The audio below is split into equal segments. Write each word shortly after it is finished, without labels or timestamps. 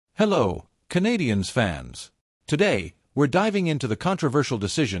Hello, Canadiens fans. Today, we're diving into the controversial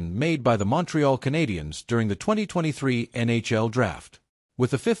decision made by the Montreal Canadiens during the 2023 NHL Draft.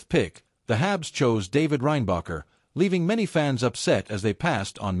 With the fifth pick, the Habs chose David Reinbacher, leaving many fans upset as they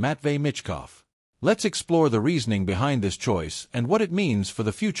passed on Matvei Michkov. Let's explore the reasoning behind this choice and what it means for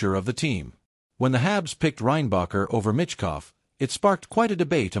the future of the team. When the Habs picked Reinbacher over Michkov, it sparked quite a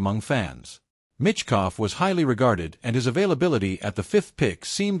debate among fans. Michkov was highly regarded and his availability at the fifth pick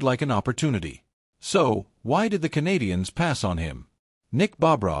seemed like an opportunity. So, why did the Canadiens pass on him? Nick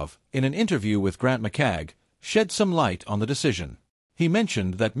Bobrov, in an interview with Grant McCagg, shed some light on the decision. He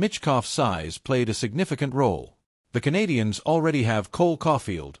mentioned that Michkov's size played a significant role. The Canadiens already have Cole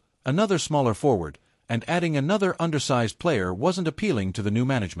Caulfield, another smaller forward, and adding another undersized player wasn't appealing to the new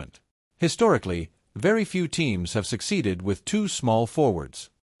management. Historically, very few teams have succeeded with two small forwards.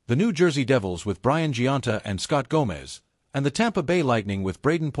 The New Jersey Devils with Brian Gionta and Scott Gomez, and the Tampa Bay Lightning with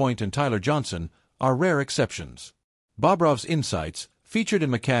Braden Point and Tyler Johnson, are rare exceptions. Bobrov's insights, featured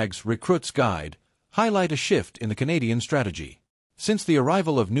in McCagg's Recruit's Guide, highlight a shift in the Canadian strategy. Since the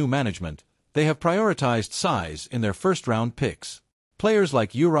arrival of new management, they have prioritized size in their first-round picks. Players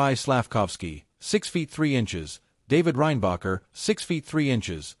like Yuri Slavkovsky, 6 feet 3 inches, David Reinbacher, 6 feet 3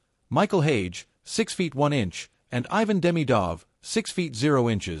 inches, Michael Hage, 6 feet 1 inch, and Ivan Demidov, 6 feet 0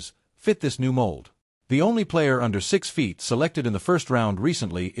 inches, fit this new mold. The only player under 6 feet selected in the first round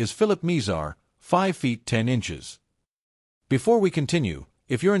recently is Filip Mesar, 5 feet 10 inches. Before we continue,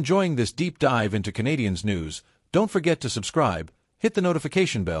 if you're enjoying this deep dive into Canadiens news, don't forget to subscribe, hit the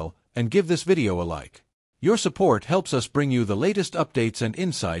notification bell, and give this video a like. Your support helps us bring you the latest updates and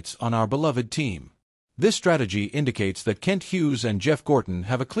insights on our beloved team. This strategy indicates that Kent Hughes and Jeff Gorton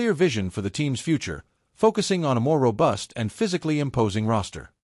have a clear vision for the team's future, focusing on a more robust and physically imposing roster.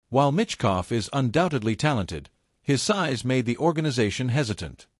 While Michkov is undoubtedly talented, his size made the organization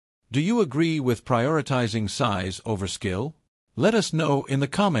hesitant. Do you agree with prioritizing size over skill? Let us know in the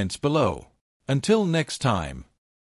comments below. Until next time.